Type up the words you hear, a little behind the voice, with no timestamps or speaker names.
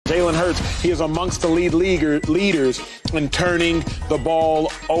Jalen Hurts, he is amongst the leaders in turning the ball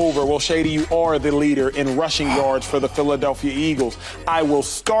over. Well, Shady, you are the leader in rushing yards for the Philadelphia Eagles. I will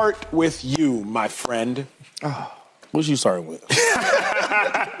start with you, my friend. What's you starting with?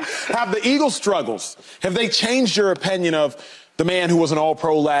 Have the Eagles' struggles, have they changed your opinion of the man who was an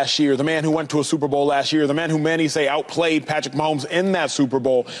All-Pro last year, the man who went to a Super Bowl last year, the man who many say outplayed Patrick Mahomes in that Super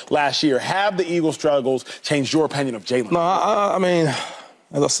Bowl last year? Have the Eagles' struggles changed your opinion of Jalen? No, I mean,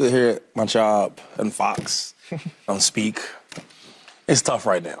 as I sit here at my job and Fox, don't speak, it's tough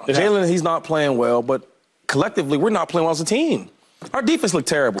right now. Jalen, he's not playing well, but collectively, we're not playing well as a team. Our defense look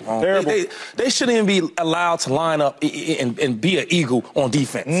terrible. Terrible. They shouldn't even be allowed to line up and be an Eagle on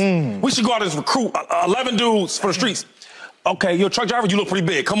defense. We should go out and recruit 11 dudes for the streets. Okay, you're a truck driver, you look pretty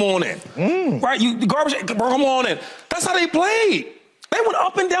big. Come on in. Right? You garbage, come on in. That's how they played. They went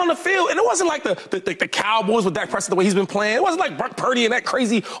up and down the field, and it wasn't like the Cowboys with Dak Prescott the way he's been playing. It wasn't like Brock Purdy and that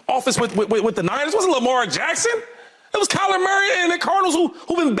crazy offense with the Niners. It wasn't Lamar Jackson. It was Kyler Murray and the Cardinals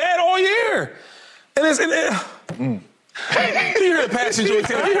who've been bad all year. And you hear the passion, Joey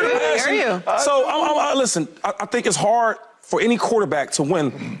Taylor. You hear the passion. I hear you. So, listen, I think it's hard for any quarterback to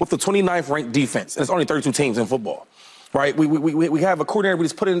win with the 29th ranked defense. And it's only 32 teams in football, right? We have a coordinator we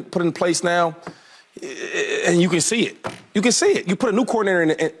just put in place now, and you can see it. You can see it. You put a new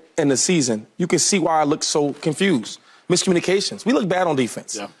coordinator in the season, you can see why I look so confused. Miscommunications. We look bad on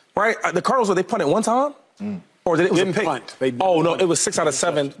defense, right? The Cardinals, they punted one time? Or it was a pick? Punt. Oh, no, it was 6 out of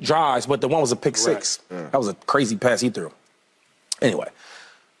 7 drives, but the one was a pick six. That was a crazy pass he threw. Anyway,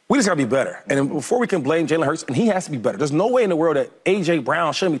 we just got to be better. And before we can blame Jalen Hurts, and he has to be better, there's no way in the world that A.J.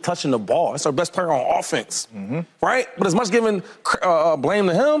 Brown shouldn't be touching the ball. That's our best player on offense, right? But as much giving blame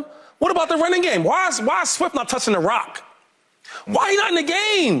to him, what about the running game? Why is Swift not touching the rock? Why he not in the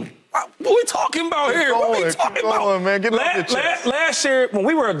game? What are we talking about here? What are we talking about? Man. Get off your chest. Last year, when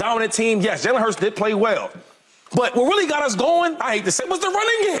we were a dominant team, yes, Jalen Hurts did play well. But what really got us going, I hate to say, was the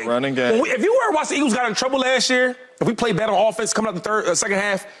running game. Running game. If you were to watch the Eagles got in trouble last year, if we played bad on offense coming out the second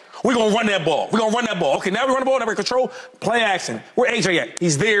half, we're going to run that ball. We're going to run that ball. Okay, now we run the ball, now we control, play action. Where AJ at?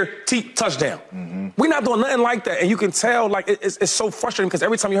 He's there, touchdown. We're not doing nothing like that. And you can tell, like, it's so frustrating because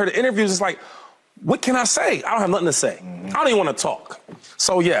every time you hear the interviews, it's like, what can I say? I don't have nothing to say. I don't even want to talk.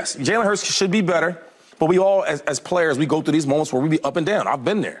 So, yes, Jalen Hurts should be better, but we all, as players, we go through these moments where we be up and down. I've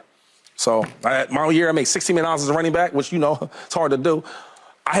been there. So, my year, I made $16 million as a running back, which, you know, it's hard to do.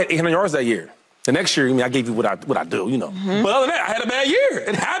 I had 800 yards that year. The next year, I gave you what I do, you know. But other than that, I had a bad year.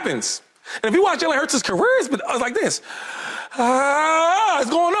 It happens. And if you watch Jalen Hurts' career, it's like this. It's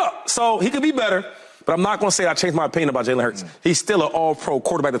going up. So, he could be better. But I'm not going to say I changed my opinion about Jalen Hurts. He's still an all-pro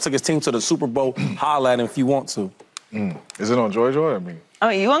quarterback that took his team to the Super Bowl. Holla at him if you want to. Is it on Joy? Oh,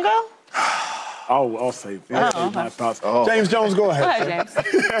 you want to go? I'll save my thoughts. James Jones, go ahead. Go ahead, James.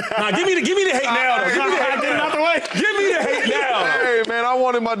 Nah, give me the hate now, though. Give me the hate now. Out the way. Give me the hate now. Hey, man, I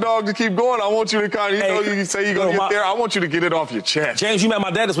wanted my dog to keep going. I want you to kind of, you say you're going to get there. I want you to get it off your chest. James, you met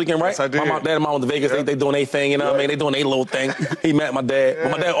my dad this weekend, right? Yes, I did. My dad and mom went to Vegas. They doing their thing, you know what I mean? They doing their little thing. He met my dad.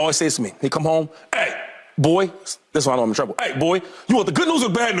 But my dad always says to me, he come home, hey, boy, this is why I know I'm in trouble. Hey, boy, you want the good news or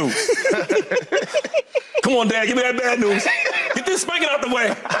bad news? Come on, Dad, give me that bad news. Get this spanking out the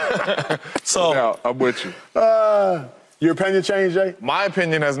way. So, now, I'm with you. Your opinion changed, Jay? My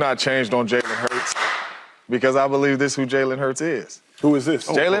opinion has not changed on Jalen Hurts because I believe this is who Jalen Hurts is. Who is this?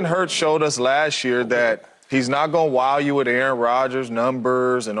 Jalen Hurts showed us last year that he's not going to wow you with Aaron Rodgers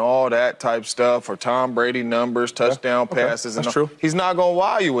numbers and all that type stuff or Tom Brady numbers, touchdown passes. That's true. He's not going to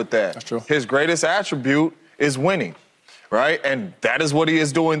wow you with that. That's true. His greatest attribute is winning. Right? And that is what he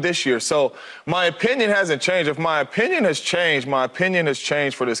is doing this year. So my opinion hasn't changed. If my opinion has changed, my opinion has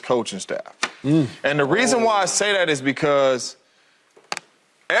changed for this coaching staff. And the reason why I say that is because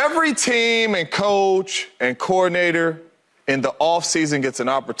every team and coach and coordinator in the offseason gets an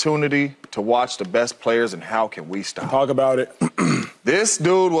opportunity to watch the best players and how can we stop. Talk about it. This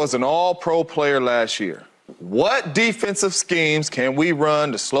dude was an all-pro player last year. What defensive schemes can we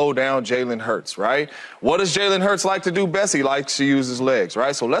run to slow down Jalen Hurts, right? What does Jalen Hurts like to do best? He likes to use his legs,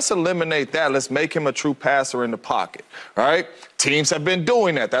 right? So let's eliminate that. Let's make him a true passer in the pocket, right? Teams have been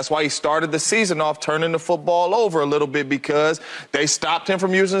doing that. That's why he started the season off turning the football over a little bit because they stopped him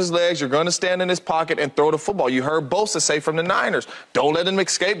from using his legs. You're going to stand in his pocket and throw the football. You heard Bosa say from the Niners, don't let him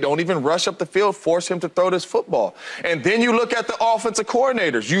escape. Don't even rush up the field. Force him to throw this football. And then you look at the offensive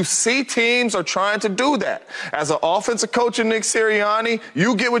coordinators. You see teams are trying to do that. As an offensive coach in Nick Sirianni,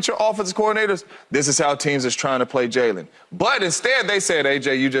 you get with your offensive coordinators, this is how teams is trying to play Jalen. But instead, they said,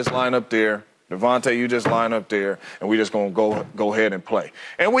 AJ, you just line up there. Devontae, you just line up there, and we just going to go ahead and play.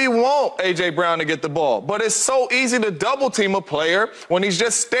 And we want A.J. Brown to get the ball, but it's so easy to double-team a player when he's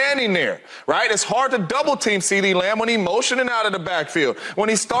just standing there, right? It's hard to double-team CeeDee Lamb when he's motioning out of the backfield, when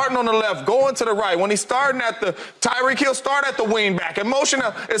he's starting on the left, going to the right, when he's starting at the Tyreek Hill, start at the wing back, and motion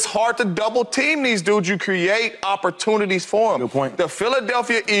out. It's hard to double-team these dudes. You create opportunities for them. Good point. The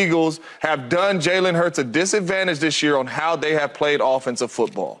Philadelphia Eagles have done Jalen Hurts a disadvantage this year on how they have played offensive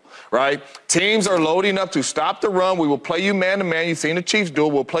football, right? Teams are loading up to stop the run. We will play you man-to-man. You've seen the Chiefs do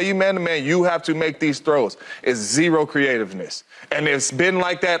it. We'll play you man-to-man. You have to make these throws. It's zero creativeness. And it's been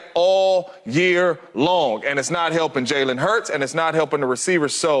like that all year long. And it's not helping Jalen Hurts, and it's not helping the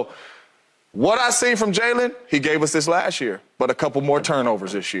receivers. So what I seen from Jalen, he gave us this last year, but a couple more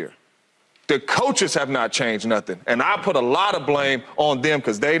turnovers this year. The coaches have not changed nothing. And I put a lot of blame on them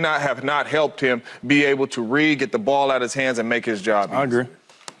because they have not helped him be able to read, get the ball out of his hands, and make his job easy. I agree.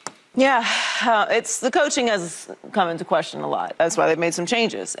 Yeah, the coaching has come into question a lot. That's why they've made some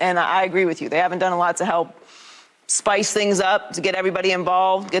changes. And I agree with you. They haven't done a lot to help spice things up, to get everybody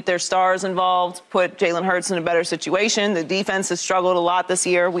involved, get their stars involved, put Jalen Hurts in a better situation. The defense has struggled a lot this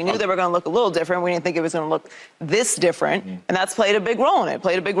year. We knew they were going to look a little different. We didn't think it was going to look this different. And that's played a big role in it.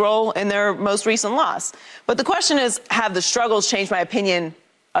 Played a big role in their most recent loss. But the question is, have the struggles changed my opinion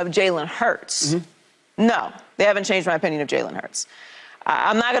of Jalen Hurts? No, they haven't changed my opinion of Jalen Hurts.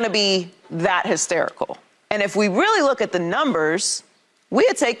 I'm not going to be that hysterical. And if we really look at the numbers, we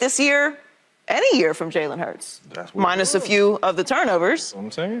would take this year, any year from Jalen Hurts, minus a few of the turnovers. That's what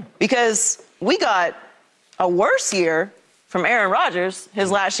I'm saying. Because we got a worse year from Aaron Rodgers, his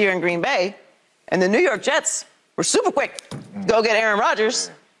last year in Green Bay, and the New York Jets were super quick to go get Aaron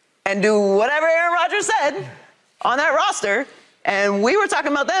Rodgers and do whatever Aaron Rodgers said on that roster, and we were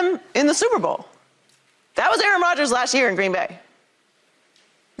talking about them in the Super Bowl. That was Aaron Rodgers last year in Green Bay.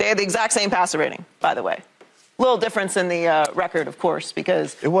 They had the exact same passer rating, by the way. Little difference in the record, of course,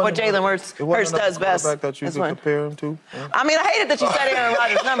 because what Jalen Hurts does best. That you can compare him to. Yeah. I mean, I hated that you said Aaron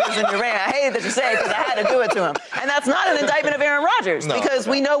Rodgers' numbers in your rant. I hated that you said it because I had to do it to him. And that's not an indictment of Aaron Rodgers, because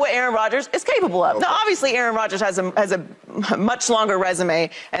we know what Aaron Rodgers is capable of. Okay. Now, obviously, Aaron Rodgers has a much longer resume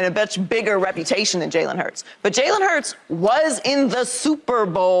and a much bigger reputation than Jalen Hurts. But Jalen Hurts was in the Super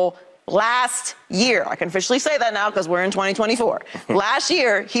Bowl last year. I can officially say that now because we're in 2024. Last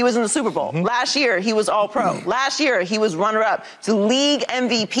year, he was in the Super Bowl. Last year, he was All-Pro. Last year, he was runner-up to league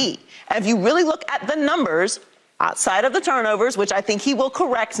MVP. And if you really look at the numbers, outside of the turnovers, which I think he will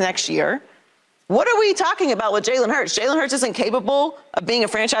correct next year, what are we talking about with Jalen Hurts? Jalen Hurts isn't capable of being a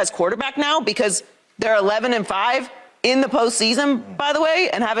franchise quarterback now because they're 11-5 in the postseason, by the way,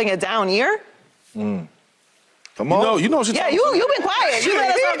 and having a down year? Come on. You know you've been quiet. You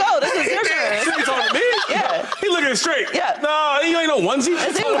let us all go. This is your turn. She talking to me? Yeah. He looking straight. Yeah. No, he ain't no onesie.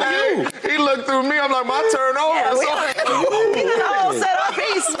 He looked through me. I'm like, my turn over. Yeah, we done all set our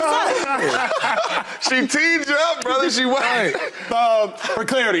piece. She teed you up, brother. She went. For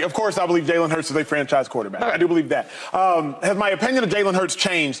clarity, of course, I believe Jalen Hurts is a franchise quarterback. I do believe that. Has my opinion of Jalen Hurts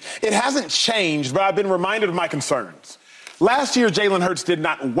changed? It hasn't changed, but I've been reminded of my concerns. Last year, Jalen Hurts did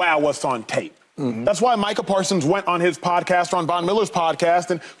not wow us on tape. That's why Micah Parsons went on his podcast, on Von Miller's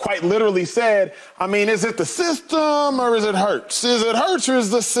podcast, and quite literally said, I mean, is it the system or is it Hurts? Is it Hurts or is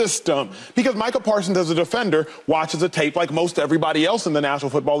the system? Because Micah Parsons, as a defender, watches a tape like most everybody else in the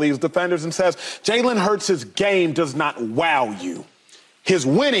National Football League's defenders and says, Jalen Hurts' game does not wow you. His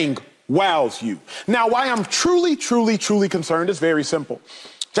winning wows you. Now, why I'm truly concerned is very simple.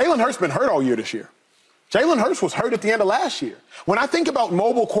 Jalen Hurts been hurt all year this year. Jalen Hurts was hurt at the end of last year. When I think about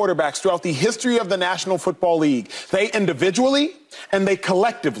mobile quarterbacks throughout the history of the National Football League, they individually and they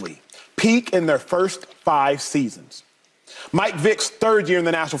collectively peak in their first 5 seasons. Mike Vick's 3rd year in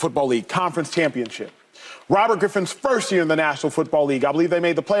the National Football League, conference championship. Robert Griffin's 1st year in the National Football League. I believe they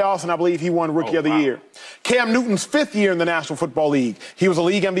made the playoffs, and I believe he won Rookie of the Year. Cam Newton's 5th year in the National Football League. He was a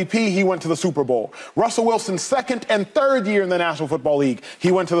league MVP. He went to the Super Bowl. Russell Wilson's 2nd and 3rd year in the National Football League.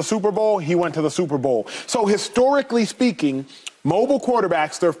 He went to the Super Bowl. He went to the Super Bowl. So historically speaking, mobile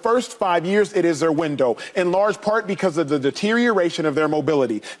quarterbacks, their first 5 years, it is their window, in large part because of the deterioration of their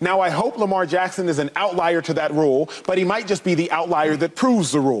mobility. Now, I hope Lamar Jackson is an outlier to that rule, but he might just be the outlier that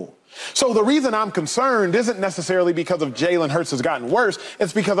proves the rule. So the reason I'm concerned isn't necessarily because of Jalen Hurts has gotten worse.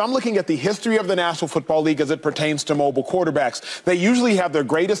 It's because I'm looking at the history of the National Football League as it pertains to mobile quarterbacks. They usually have their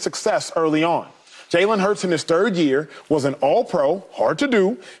greatest success early on. Jalen Hurts in his 3rd year was an all-pro, hard to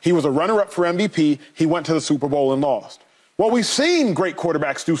do. He was a runner-up for MVP. He went to the Super Bowl and lost. Well, we've seen great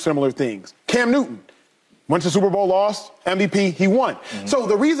quarterbacks do similar things. Cam Newton went to Super Bowl, lost, MVP, he won. So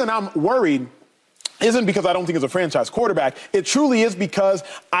the reason I'm worried isn't because I don't think he's a franchise quarterback. It truly is because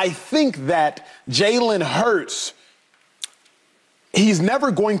I think that Jalen Hurts, he's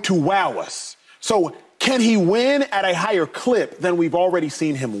never going to wow us. So can he win at a higher clip than we've already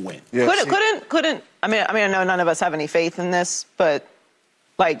seen him win? Yeah, couldn't. I mean, I know none of us have any faith in this, but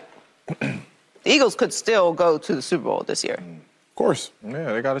like the Eagles could still go to the Super Bowl this year. Of course.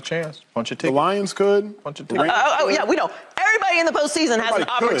 Yeah, they got a chance. Punch a ticket. The Lions could. Punch a ticket. Yeah, we know. Everybody in the postseason has an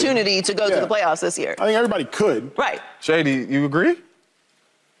opportunity to go to the playoffs this year. I think everybody could. Right. Shady, you agree?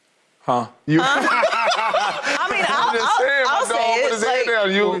 Huh? I mean, I'll say it. Like,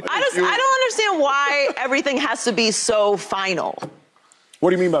 I don't understand why everything has to be so final. What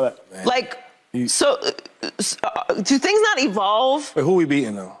do you mean by that? Man. Like, so do things not evolve? Wait, who we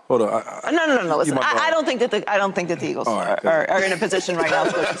beating though? Hold on. No. Listen, I don't think that the Eagles are in a position right now.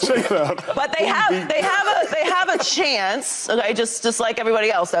 But they have a chance. Okay, just like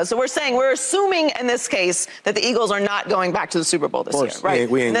everybody else does. So we're assuming in this case that the Eagles are not going back to the Super Bowl this year, right?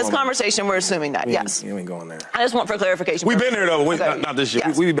 We ain't in this conversation, we're assuming that. Yes. We ain't going there. I just want for clarification. We've been there though. Not this year.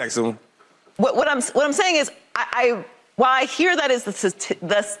 Yes. We be back soon. What I'm saying is while I hear that is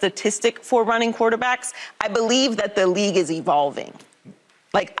the statistic for running quarterbacks, I believe that the league is evolving.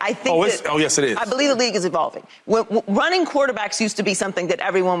 Like, I think yes, it is. I believe the league is evolving. Running quarterbacks used to be something that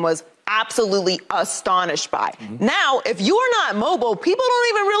everyone was absolutely astonished by. Mm-hmm. Now, if you're not mobile, people don't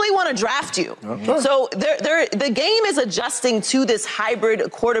even really want to draft you. Okay. So the game is adjusting to this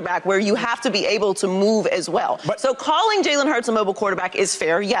hybrid quarterback where you have to be able to move as well. So calling Jalen Hurts a mobile quarterback is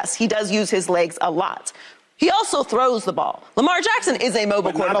fair. Yes, he does use his legs a lot. He also throws the ball. Lamar Jackson is a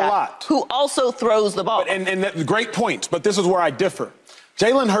mobile quarterback who also throws the ball. And great points, but this is where I differ.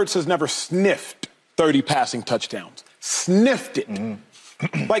 Jalen Hurts has never sniffed 30 passing touchdowns. Sniffed it.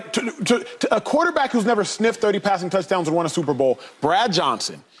 Mm-hmm. Like, to a quarterback who's never sniffed 30 passing touchdowns and won a Super Bowl, Brad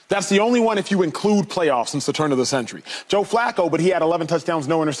Johnson. That's the only one if you include playoffs since the turn of the century. Joe Flacco, but he had 11 touchdowns,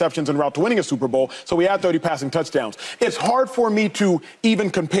 no interceptions en route to winning a Super Bowl, so he had 30 passing touchdowns. It's hard for me to even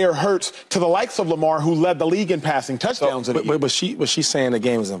compare Hurts to the likes of Lamar, who led the league in passing touchdowns. But she's saying the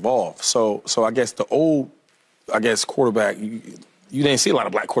game is involved. So I guess the old, quarterback, you didn't see a lot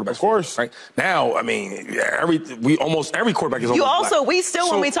of black quarterbacks. Of course. Right? Now, I mean, almost every quarterback is almost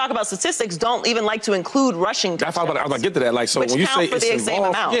black. When we talk about statistics, don't even like to include rushing touchdowns. That's I was about to get to that. Like, so when you say it's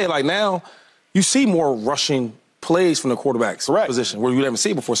involved, yeah, like now you see more rushing plays from the quarterback's position where you haven't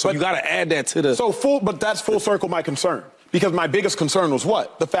seen before. So you got to add that to the. But that's full circle my concern. Because my biggest concern was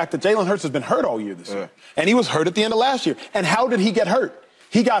what? The fact that Jalen Hurts has been hurt all year this year. And he was hurt at the end of last year. And how did he get hurt?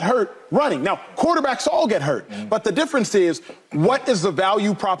 He got hurt running. Now, quarterbacks all get hurt. But the difference is, what is the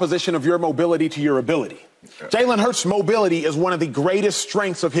value proposition of your mobility to your ability? Jalen Hurts' mobility is one of the greatest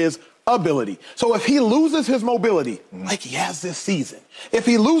strengths of his ability. So if he loses his mobility, like he has this season, if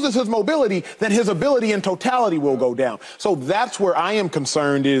he loses his mobility, then his ability in totality will go down. So that's where I am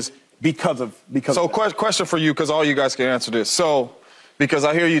concerned is because of question for you, because all you guys can answer this. So, because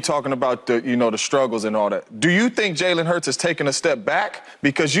I hear you talking about the struggles and all that. Do you think Jalen Hurts has taken a step back?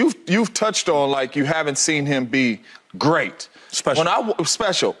 Because you've touched on, like, you haven't seen him be great. Special.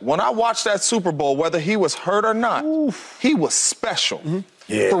 When I watched that Super Bowl, whether he was hurt or not, he was special. Mm-hmm.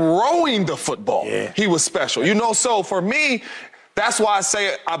 Yeah. Throwing the football, he was special. So for me, that's why I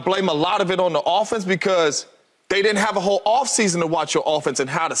say I blame a lot of it on the offense, because they didn't have a whole offseason to watch your offense and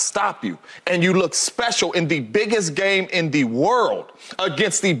how to stop you. And you look special in the biggest game in the world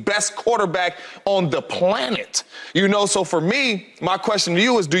against the best quarterback on the planet. So for me, my question to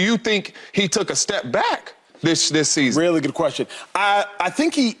you is, do you think he took a step back this season? Really good question. I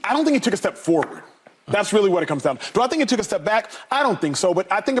don't think he took a step forward. That's really what it comes down to. Do I think he took a step back? I don't think so, but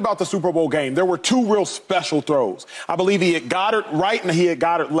I think about the Super Bowl game. There were two real special throws. I believe he hit Goddard right and he hit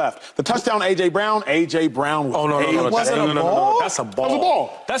Goddard left. The touchdown, A.J. Brown was That's a ball. That's a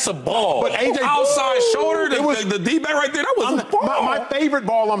ball. That's a ball. But A.J. outside shoulder, the D-back right there, that was a ball. My favorite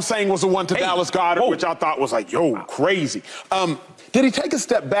ball I'm saying was the one to Dallas Goddard, which I thought was like, crazy. Did he take a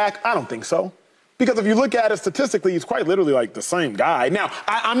step back? I don't think so. Because if you look at it statistically, he's quite literally like the same guy. Now,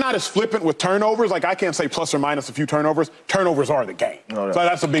 I'm not as flippant with turnovers. Like, I can't say plus or minus a few turnovers. Turnovers are the game. So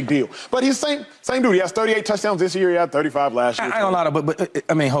that's a big deal. But he's the same dude. He has 38 touchdowns this year. He had 35 last year. I ain't gonna lie, but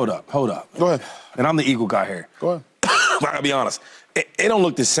I mean, hold up. Go ahead. And I'm the Eagle guy here. Go ahead. But I gotta be honest. It don't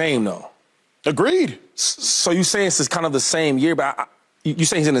look the same, though. Agreed. So you saying this is kind of the same year, but you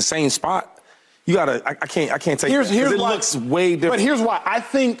saying he's in the same spot? You gotta. I can't take. Here's it why, looks way different. But here's why. I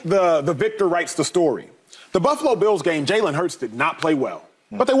think the victor writes the story. The Buffalo Bills game, Jalen Hurts did not play well,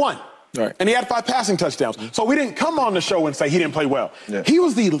 but they won. Right. And he had 5 passing touchdowns. So we didn't come on the show and say he didn't play well. Yeah. He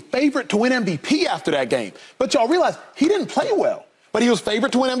was the favorite to win MVP after that game. But y'all realize he didn't play well. But he was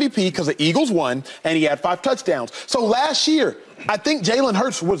favored to win MVP because the Eagles won, and he had 5 touchdowns. So last year, I think Jalen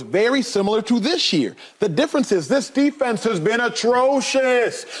Hurts was very similar to this year. The difference is this defense has been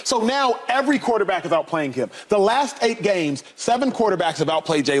atrocious. So now every quarterback is outplaying him. The last 8 games, 7 quarterbacks have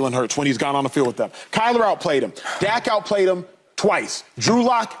outplayed Jalen Hurts when he's gone on the field with them. Kyler outplayed him. Dak outplayed him twice. Drew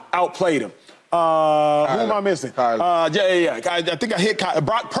Lock outplayed him. Who am I missing? I think I hit Kyler.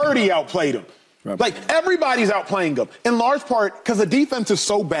 Brock Purdy outplayed him. Like, everybody's outplaying them, in large part because the defense is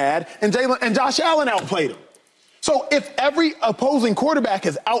so bad, and Josh Allen outplayed him. So if every opposing quarterback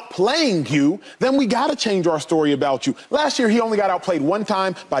is outplaying you, then we got to change our story about you. Last year, he only got outplayed 1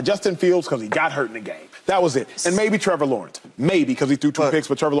 time by Justin Fields because he got hurt in the game. That was it. And maybe Trevor Lawrence. Maybe because he threw 2 picks,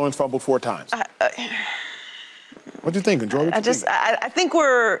 but Trevor Lawrence fumbled 4 times. What you thinking, Joy? I think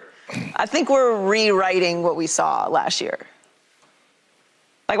we're rewriting what we saw last year.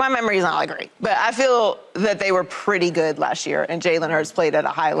 Like, my memory's not great, but I feel that they were pretty good last year, and Jalen Hurts played at a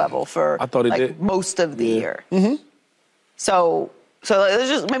high level for most of the year. So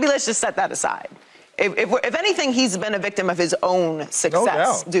let's just set that aside. If anything, he's been a victim of his own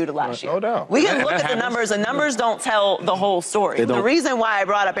success due to last year. No doubt. We can look at the numbers, and numbers don't tell the whole story. The reason why I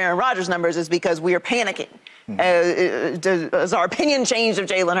brought up Aaron Rodgers' numbers is because we are panicking. Does our opinion change of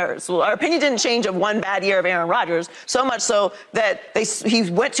Jalen Hurts? Well, our opinion didn't change of 1 bad year of Aaron Rodgers, so much so that he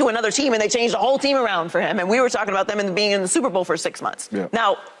went to another team and they changed the whole team around for him. And we were talking about them being in the Super Bowl for 6 months. Yeah.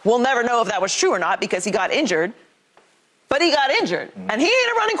 Now, we'll never know if that was true or not because he got injured. But he got injured. And he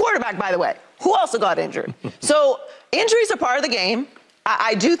ain't a running quarterback, by the way. Who also got injured? So injuries are part of the game.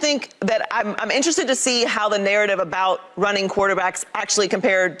 I do think that I'm interested to see how the narrative about running quarterbacks actually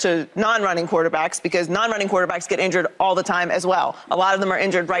compared to non-running quarterbacks, because non-running quarterbacks get injured all the time as well. A lot of them are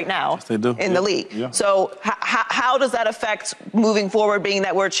injured right now in the league. Yeah. So how does that affect moving forward, being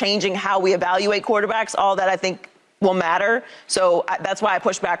that we're changing how we evaluate quarterbacks? All that I think will matter. So that's why I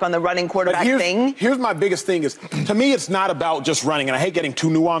push back on the running quarterback thing. Here's my biggest thing is, to me, it's not about just running. And I hate getting too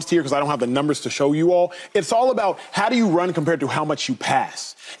nuanced here because I don't have the numbers to show you all. It's all about how do you run compared to how much you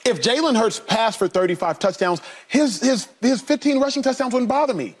pass. If Jalen Hurts passed for 35 touchdowns, his 15 rushing touchdowns wouldn't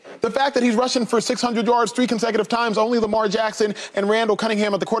bother me. The fact that he's rushing for 600 yards 3 consecutive times, only Lamar Jackson and Randall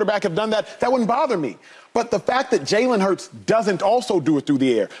Cunningham at the quarterback have done that, that wouldn't bother me. But the fact that Jalen Hurts doesn't also do it through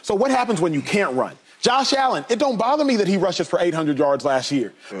the air. So what happens when you can't run? Josh Allen, it don't bother me that he rushes for 800 yards last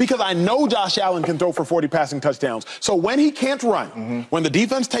year because I know Josh Allen can throw for 40 passing touchdowns. So when he can't run, when the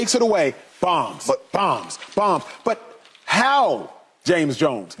defense takes it away, bombs. But how, James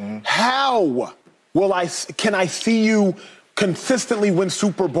Jones, how can I see you consistently win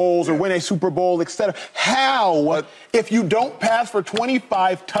Super Bowls or win a Super Bowl, etc.? How, if you don't pass for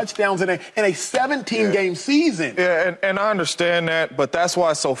 25 touchdowns in a 17-game season? Yeah, and I understand that, but that's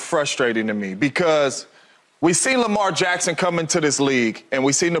why it's so frustrating to me, because we seen Lamar Jackson come into this league, and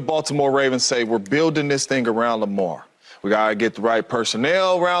we seen the Baltimore Ravens say, we're building this thing around Lamar. We got to get the right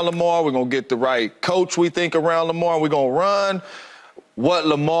personnel around Lamar. We're going to get the right coach, we think, around Lamar. We're going to run what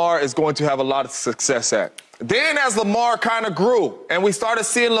Lamar is going to have a lot of success at. Then as Lamar kind of grew and we started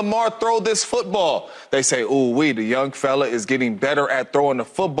seeing Lamar throw this football, they say, ooh, the young fella is getting better at throwing the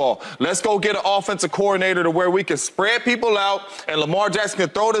football. Let's go get an offensive coordinator to where we can spread people out and Lamar Jackson can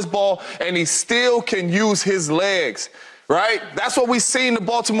throw this ball and he still can use his legs, right? That's what we've seen the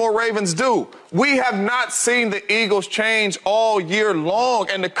Baltimore Ravens do. We have not seen the Eagles change all year long,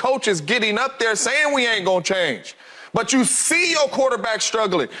 and the coach is getting up there saying we ain't going to change. But you see your quarterback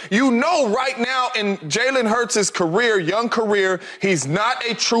struggling. You know right now in Jalen Hurts' career, young career, he's not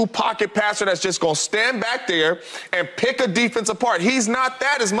a true pocket passer that's just going to stand back there and pick a defense apart. He's not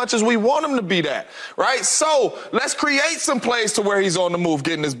that as much as we want him to be that, right? So let's create some plays to where he's on the move,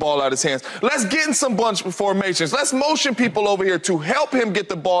 getting this ball out of his hands. Let's get in some bunch formations. Let's motion people over here to help him get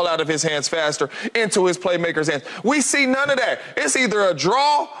the ball out of his hands faster into his playmaker's hands. We see none of that. It's either a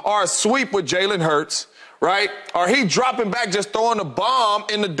draw or a sweep with Jalen Hurts, right? Or he dropping back, just throwing a bomb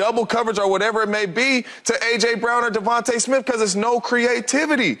in the double coverage or whatever it may be to A.J. Brown or Devontae Smith because there's no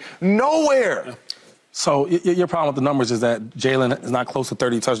creativity. Nowhere. So your problem with the numbers is that Jalen is not close to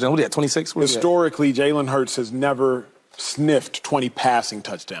 30 touchdowns. What are you at, 26? Historically, Jalen Hurts has never sniffed 20 passing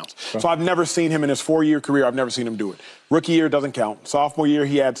touchdowns. Okay. So I've never seen him in his 4-year career. I've never seen him do it. Rookie year doesn't count. Sophomore year,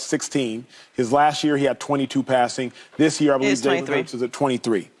 he had 16. His last year, he had 22 passing. This year, I believe Jalen Hurts is at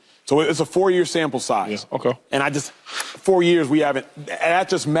 23. So it's a 4-year sample size. Yeah, okay. And 4 years we haven't, that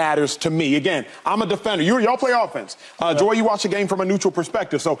just matters to me. Again, I'm a defender. Y'all play offense. Joy, you watch the game from a neutral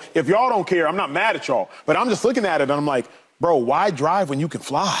perspective. So if y'all don't care, I'm not mad at y'all. But I'm just looking at it and I'm like, bro, why drive when you can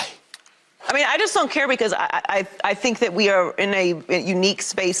fly? I mean, I just don't care because I think that we are in a unique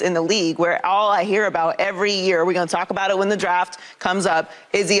space in the league where all I hear about every year, we're going to talk about it when the draft comes up,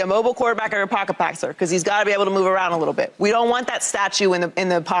 is he a mobile quarterback or a pocket passer? Because he's got to be able to move around a little bit. We don't want that statue in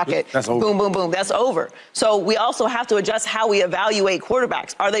the pocket. That's over. Boom, boom, boom. That's over. So we also have to adjust how we evaluate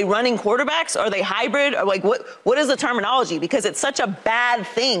quarterbacks. Are they running quarterbacks? Are they hybrid? Or like what is the terminology? Because it's such a bad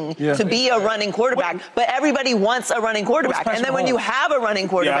thing to be a running quarterback, but everybody wants a running quarterback. And then when you have a running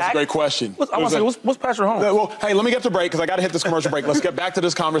quarterback. Yeah, that's a great question. What's Patrick Mahomes? Well, hey, let me get to break because I got to hit this commercial break. Let's get back to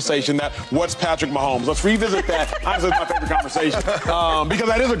this conversation that what's Patrick Mahomes. Let's revisit that. Honestly, it's my favorite conversation because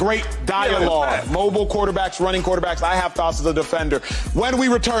that is a great dialogue. Mobile quarterbacks, running quarterbacks. I have thoughts as a defender. When we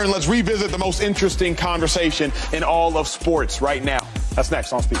return, let's revisit the most interesting conversation in all of sports right now. That's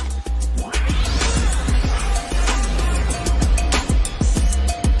next on Speak.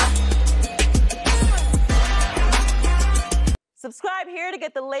 Subscribe here to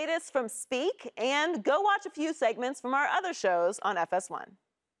get the latest from Speak and go watch a few segments from our other shows on FS1.